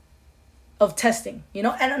of testing, you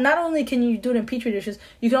know? And not only can you do it in petri dishes,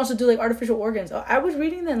 you can also do like artificial organs. I was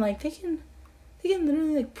reading that like they can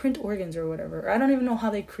literally like print organs or whatever. I don't even know how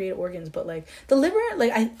they create organs, but like the liver,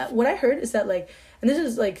 like what I heard is that like, and this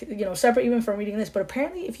is like, you know, separate even from reading this, but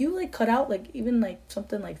apparently if you like cut out like even like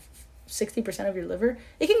something like 60% of your liver,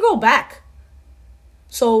 it can grow back.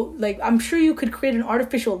 So like I'm sure you could create an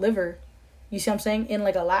artificial liver. You see what I'm saying? In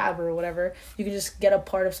like a lab or whatever. You could just get a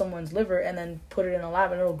part of someone's liver and then put it in a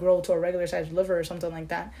lab and it'll grow to a regular sized liver or something like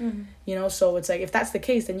that. Mm-hmm. You know, so it's like if that's the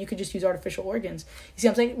case, then you could just use artificial organs. You see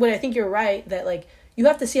what I'm saying? But I think you're right that like you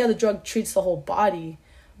have to see how the drug treats the whole body.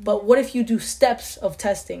 But what if you do steps of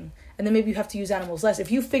testing and then maybe you have to use animals less?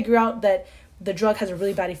 If you figure out that the drug has a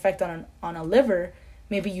really bad effect on a liver,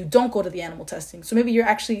 maybe you don't go to the animal testing. So maybe you're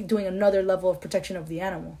actually doing another level of protection of the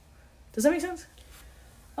animal. Does that make sense?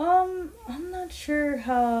 I'm not sure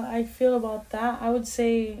how I feel about that. I would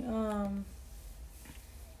say,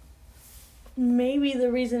 maybe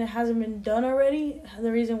the reason it hasn't been done already,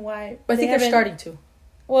 the reason why... But I think they're starting to.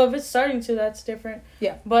 Well, if it's starting to, that's different.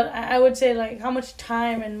 Yeah. But I would say, like, how much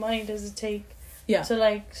time and money does it take to,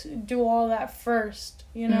 like, do all that first,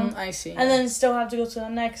 you know? I see. And then still have to go to the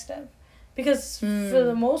next step. Because for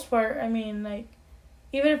the most part, I mean, like,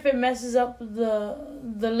 even if it messes up the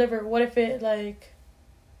liver, what if it, like,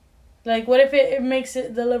 what if it makes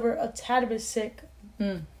the liver a tad bit sick,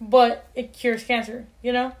 but it cures cancer,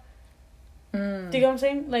 you know? Do you get what I'm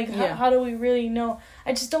saying? Like, how do we really know?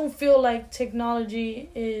 I just don't feel like technology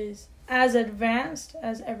is as advanced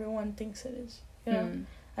as everyone thinks it is, you know?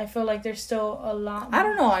 I feel like there's still a lot more. I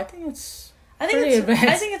don't know. I think it's advanced.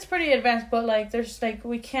 I think it's pretty advanced, but, like, there's, like,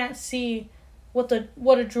 we can't see what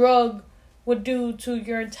a drug would do to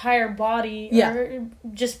your entire body, or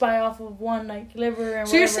just by off of one, like, liver and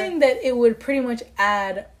so whatever. You're saying that it would pretty much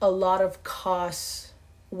add a lot of costs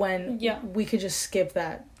when we could just skip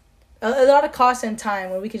that, a lot of costs and time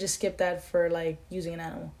when we could just skip that for like using an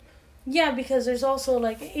animal. Yeah, because there's also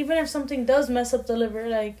like, even if something does mess up the liver,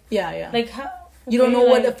 like like how. You don't know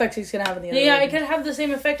what effects it's gonna have on the other. Yeah, it could have the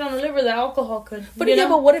same effect on the liver that alcohol could. But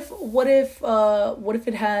but what if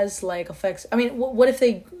it has like effects? I mean, what if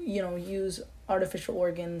they use artificial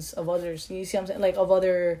organs of others? You see what I'm saying? Like of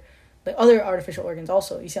other artificial organs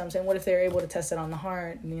also. You see what I'm saying? What if they're able to test it on the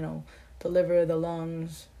heart? The liver, the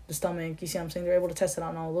lungs, the stomach. You see what I'm saying? They're able to test it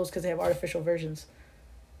on all those because they have artificial versions.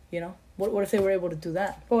 You know, what if they were able to do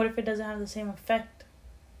that? But what if it doesn't have the same effect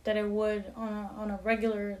that it would on a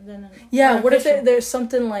regular than an what if there's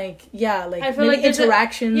something like I feel like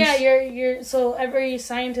interactions. You're so every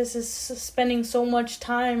scientist is spending so much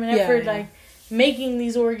time and effort like making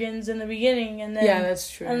these organs in the beginning, and then that's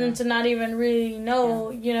true. And then to not even really know,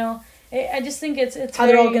 I just think it's how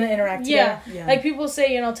they're all gonna interact. Like people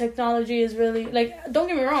say, technology is really like, don't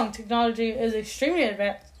get me wrong, technology is extremely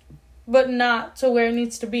advanced, but not to where it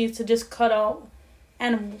needs to be to just cut out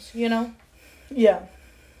animals.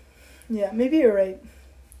 Yeah, maybe you're right.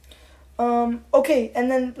 Okay,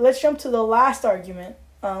 and then let's jump to the last argument,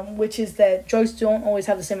 which is that drugs don't always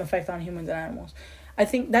have the same effect on humans and animals. I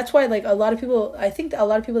think that's why, like, a lot of people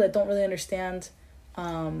that don't really understand,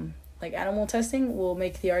 like, animal testing will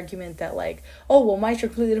make the argument that, like, oh, well, mice are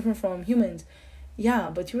completely different from humans.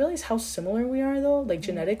 Yeah, but do you realize how similar we are, though? Like,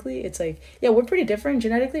 genetically, it's like, we're pretty different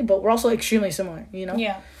genetically, but we're also extremely similar,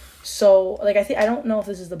 Yeah. So, like, I don't know if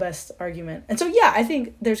this is the best argument. And so, I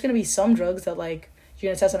think there's going to be some drugs that, like, you're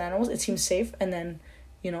going to test on animals. It seems safe. And then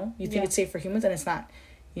You know, you think Yeah. it's safe for humans, and it's not.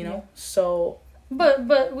 You know, Yeah. so.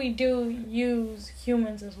 But we do use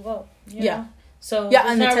humans as well. You Yeah. know? So Yeah,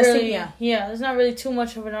 there's and the not testing, really, yeah. there's not really too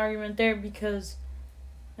much of an argument there because,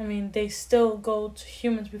 I mean, they still go to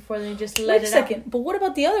humans before they just let Wait a it second, out. but what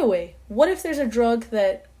about the other way? What if there's a drug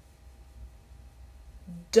that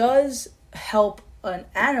does help an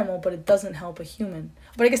animal, but it doesn't help a human?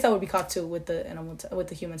 But I guess that would be caught too with the with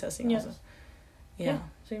the human testing Yes. also. Yeah.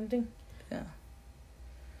 Same thing. Yeah.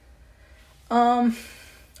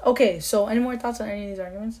 Okay, so any more thoughts on any of these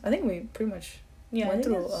arguments? I think we pretty much went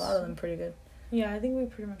through a lot of them pretty good. Yeah, I think we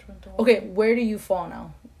pretty much went through. Okay, where do you fall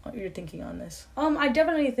now? You're thinking on this. I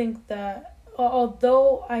definitely think that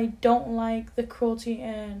although I don't like the cruelty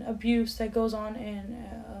and abuse that goes on in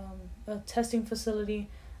a testing facility,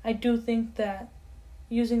 I do think that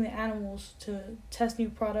using the animals to test new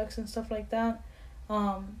products and stuff like that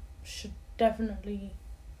should definitely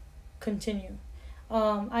continue.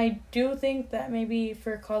 I do think that maybe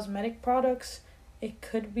for cosmetic products, it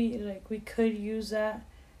could be like we could use that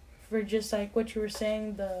for just like what you were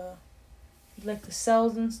saying, the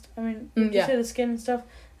cells and you say the skin and stuff.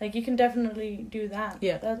 Like you can definitely do that.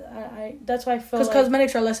 Yeah. That's why I feel because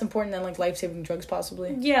cosmetics are less important than like life-saving drugs,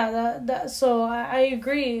 possibly. Yeah, so I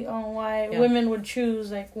agree on why women would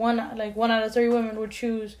choose one out of 3 women would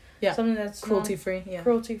choose something that's cruelty-free. Yeah.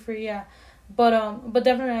 Cruelty-free, yeah. But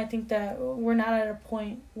definitely I think that we're not at a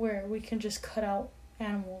point where we can just cut out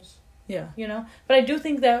animals. Yeah. You know? But I do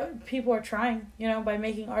think that people are trying, you know, by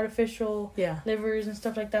making artificial livers and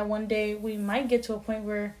stuff like that. One day we might get to a point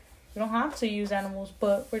where we don't have to use animals,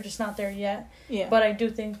 but we're just not there yet. Yeah. But I do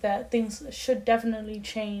think that things should definitely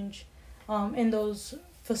change in those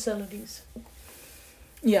facilities.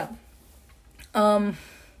 Yeah.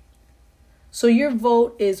 So your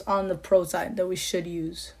vote is on the pro side that we should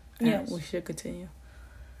use. Yes. We should continue.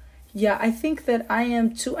 Yeah, I think that I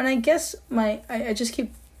am too. And I guess I just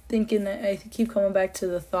keep thinking, I keep coming back to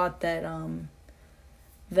the thought that,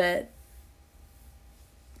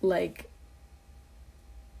 like,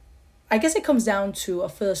 I guess it comes down to a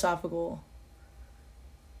philosophical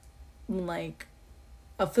argument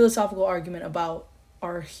about,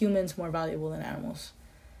 are humans more valuable than animals?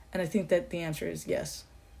 And I think that the answer is yes.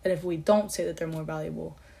 And if we don't say that they're more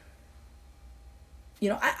valuable, you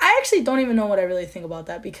know, I actually don't even know what I really think about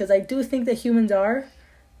that, because I do think that humans are,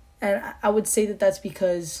 and I would say that that's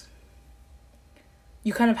because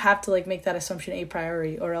you kind of have to, like, make that assumption a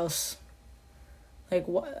priori, or else, like,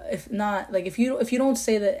 if not, like, if you don't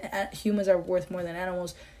say that humans are worth more than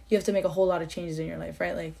animals, you have to make a whole lot of changes in your life,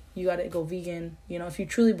 right? Like, you gotta go vegan, you know, if you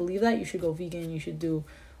truly believe that, you should go vegan, you should do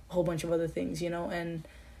a whole bunch of other things, you know, and...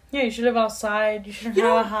 Yeah, you should live outside, you shouldn't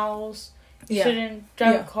have a house, you shouldn't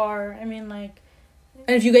drive a car, I mean, like...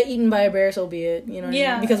 And if you get eaten by a bear, so be it, you know what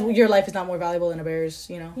I mean? Because your life is not more valuable than a bear's,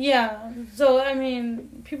 you know? Yeah, so, I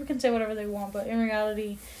mean, people can say whatever they want, but in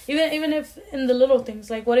reality, even if in the little things,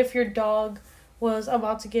 like, what if your dog was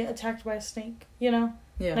about to get attacked by a snake, you know?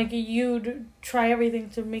 Yeah. Like, you'd try everything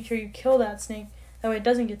to make sure you kill that snake, that way it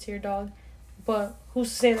doesn't get to your dog, but who's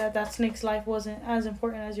to say that snake's life wasn't as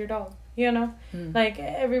important as your dog? You know? Like,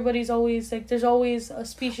 everybody's always, like, there's always a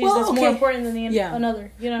species that's more important than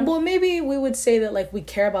another, you know? Well, maybe we would say that, like, we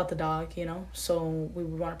care about the dog, you know? So we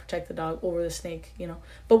would want to protect the dog over the snake, you know?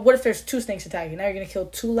 But what if there's 2 snakes attacking? Now you're going to kill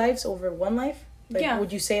 2 lives over 1 life? Like,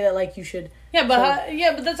 would you say that, like, you should... Yeah,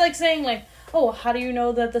 but that's like saying, like, oh, how do you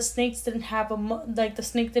know that the snakes didn't have the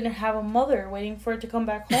snake didn't have a mother waiting for it to come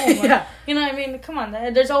back home? Or, you know what I mean? Come on.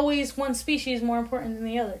 There's always one species more important than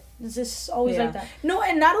the other. It's just always like that. No,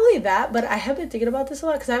 and not only that, but I have been thinking about this a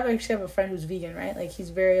lot, because I actually have a friend who's vegan, right? Like, he's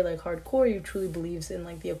very, like, hardcore. He truly believes in,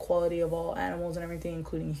 like, the equality of all animals and everything,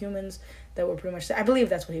 including humans, that we're pretty much... I believe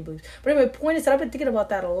that's what he believes. But anyway, the point is that I've been thinking about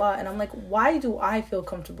that a lot, and I'm like, why do I feel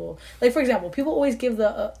comfortable? Like, for example, people always give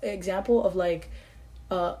the example of, like,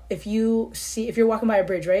 if you're walking by a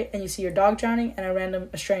bridge, right, and you see your dog drowning and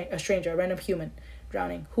a stranger, a random human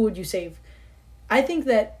drowning, who would you save? I think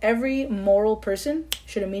that every moral person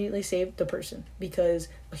should immediately save the person, because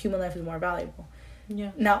a human life is more valuable.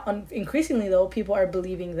 Yeah. Now, increasingly, though, people are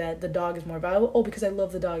believing that the dog is more valuable. Oh, because I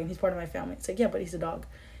love the dog and he's part of my family. It's like, yeah, but he's a dog.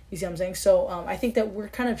 You see what I'm saying? So I think that we're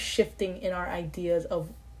kind of shifting in our ideas of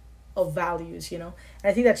values, you know?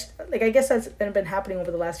 And I think that's, like, I guess that's been happening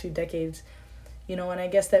over the last few decades, you know? And I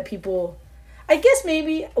guess that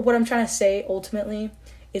maybe what I'm trying to say ultimately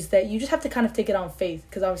is that you just have to kind of take it on faith,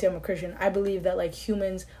 because obviously I'm a Christian. I believe that, like,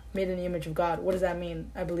 humans made in the image of God. What does that mean?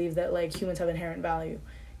 I believe that, like, humans have inherent value,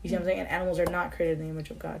 You see what I'm saying? And animals are not created in the image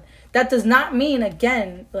of God. That does not mean,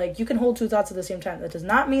 again, like, you can hold two thoughts at the same time. That does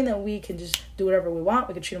not mean that we can just do whatever we want.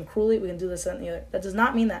 We can treat them cruelly. We can do this, that, and the other. That does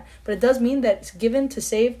not mean that. But it does mean that it's given to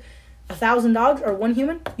save 1,000 dogs or one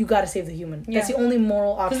human, you gotta save the human. Yeah. That's the only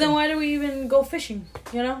moral option. Because then why do we even go fishing,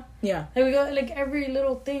 you know? Yeah. Like, we go, like, every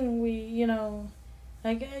little thing we, you know,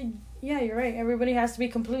 like... Yeah, you're right. Everybody has to be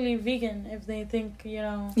completely vegan if they think, you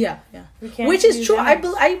know... Yeah, yeah. We can't. Which is true.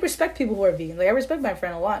 I respect people who are vegan. Like, I respect my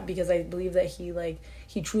friend a lot because I believe that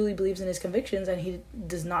he truly believes in his convictions and he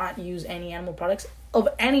does not use any animal products of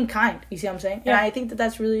any kind. You see what I'm saying? Yeah. And I think that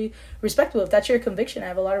that's really respectable. If that's your conviction, I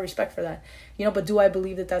have a lot of respect for that. You know, but do I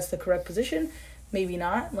believe that that's the correct position? Maybe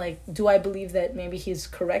not. Like, do I believe that maybe he's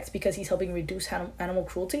correct because he's helping reduce animal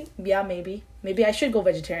cruelty? Yeah, maybe. Maybe I should go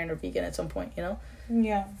vegetarian or vegan at some point, you know?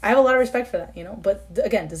 Yeah. I have a lot of respect for that, you know? But,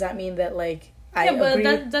 again, does that mean that, like, I agree?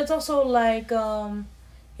 Yeah, but that's also, like, you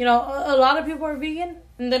know, a lot of people are vegan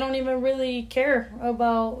and they don't even really care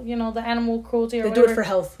about, you know, the animal cruelty or whatever. They do it for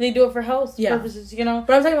health. They do it for health purposes, you know?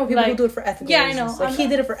 But I'm talking about people who do it for ethical reasons. Yeah, I know. Like, he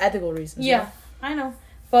did it for ethical reasons. Yeah, you know? I know.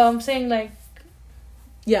 But I'm saying, like...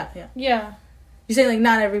 Yeah. Yeah. You're saying, like,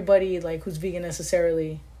 not everybody, like, who's vegan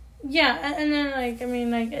necessarily... Yeah, and then, like, I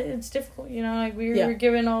mean, like, it's difficult, you know? Like, we're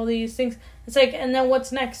given all these things. It's like, and then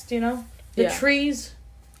what's next, you know? The trees.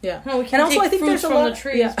 Yeah. No, we can't take fruits from the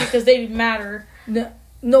trees because they matter.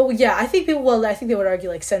 No, yeah, I think people, I think they would argue,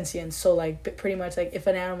 like, sentience. So, like, pretty much, like, if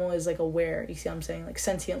an animal is, like, aware, you see what I'm saying? Like,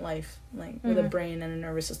 sentient life, like, with a brain and a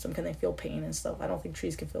nervous system, can they feel pain and stuff? I don't think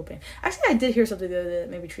trees can feel pain. Actually, I did hear something the other day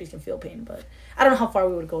that maybe trees can feel pain, but I don't know how far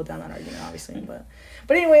we would go down that argument, obviously, But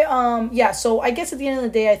anyway, yeah, so I guess at the end of the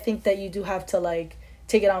day, I think that you do have to, like,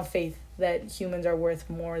 take it on faith that humans are worth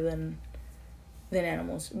more than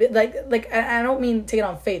animals. But like I don't mean take it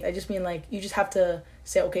on faith. I just mean, like, you just have to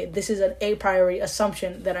say, okay, this is an a priori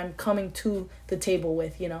assumption that I'm coming to the table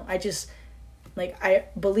with, you know. I just, like, I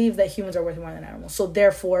believe that humans are worth more than animals. So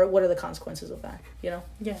therefore, what are the consequences of that, you know?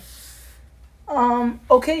 Yeah.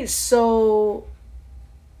 Okay, so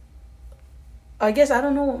I guess I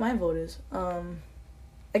don't know what my vote is.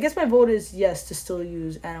 I guess my vote is yes to still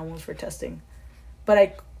use animals for testing. But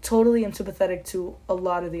I totally am sympathetic to a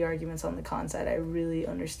lot of the arguments on the con side. I really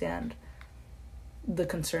understand the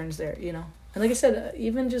concerns there, you know? And like I said,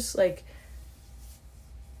 even just, like...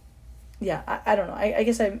 Yeah, I don't know. I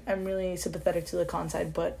guess I'm really sympathetic to the con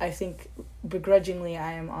side, but I think begrudgingly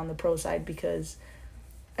I am on the pro side because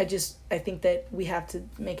I think that we have to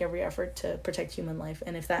make every effort to protect human life.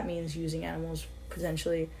 And if that means using animals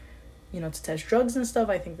potentially, you know, to test drugs and stuff,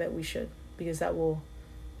 I think that we should, because that will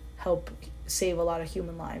help save a lot of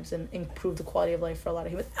human lives and improve the quality of life for a lot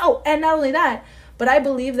of humans. Oh, and not only that, but I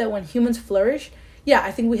believe that when humans flourish, yeah,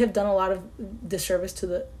 I think we have done a lot of disservice to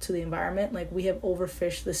the environment. Like, we have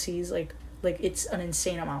overfished the seas, like it's an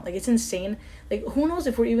insane amount. Like, it's insane. Like, who knows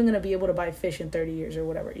if we're even going to be able to buy fish in 30 years or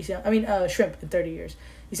whatever. You see, shrimp in 30 years.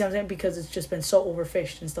 You see what I'm saying? Because it's just been so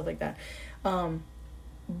overfished and stuff like that.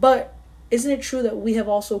 But isn't it true that we have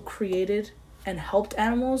also created and helped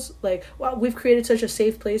animals? Like, well, we've created such a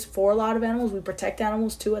safe place for a lot of animals. We protect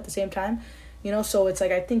animals too at the same time. You know, so it's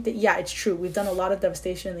like, I think that, yeah, it's true. We've done a lot of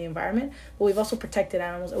devastation in the environment, but we've also protected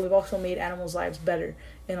animals, and we've also made animals' lives better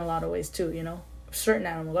in a lot of ways too, you know? Certain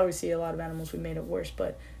animals, obviously a lot of animals we made it worse,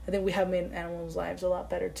 but I think we have made animals' lives a lot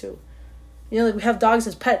better too. You know, like, we have dogs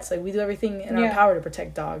as pets. Like, we do everything in our power to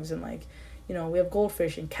protect dogs, and, like, you know, we have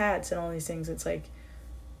goldfish and cats and all these things. It's like,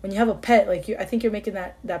 when you have a pet, like, I think you're making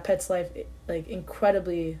that pet's life, like,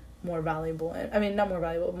 incredibly more valuable. I mean, not more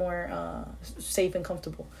valuable, more safe and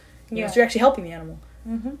comfortable. You know, so you're actually helping the animal.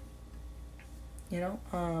 Mm-hmm. You know?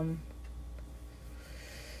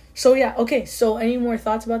 So, yeah, okay. So, any more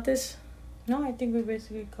thoughts about this? No, I think we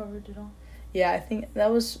basically covered it all. Yeah, I think that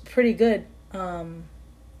was pretty good. I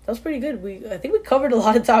think we covered a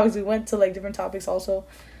lot of topics. We went to, like, different topics also.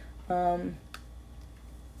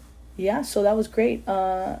 Yeah, so that was great.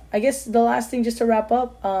 I guess the last thing, just to wrap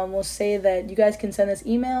up, we'll say that you guys can send us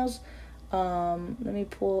emails. Let me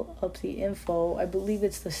pull up the info. I believe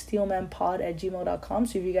it's the steelmanpod@gmail.com.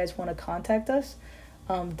 So if you guys want to contact us,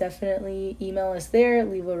 definitely email us there,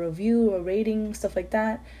 leave a review, a rating, stuff like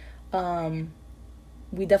that.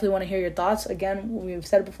 We definitely want to hear your thoughts. Again, we've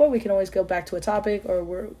said it before, we can always go back to a topic, or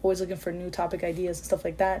we're always looking for new topic ideas and stuff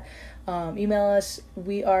like that. Email us.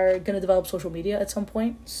 We are going to develop social media at some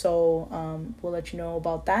point, so we'll let you know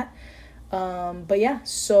about that. But yeah,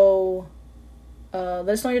 so let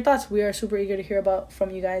us know your thoughts. We are super eager to hear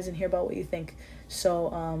from you guys and hear about what you think.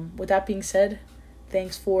 So with that being said,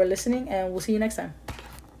 thanks for listening, and we'll see you next time.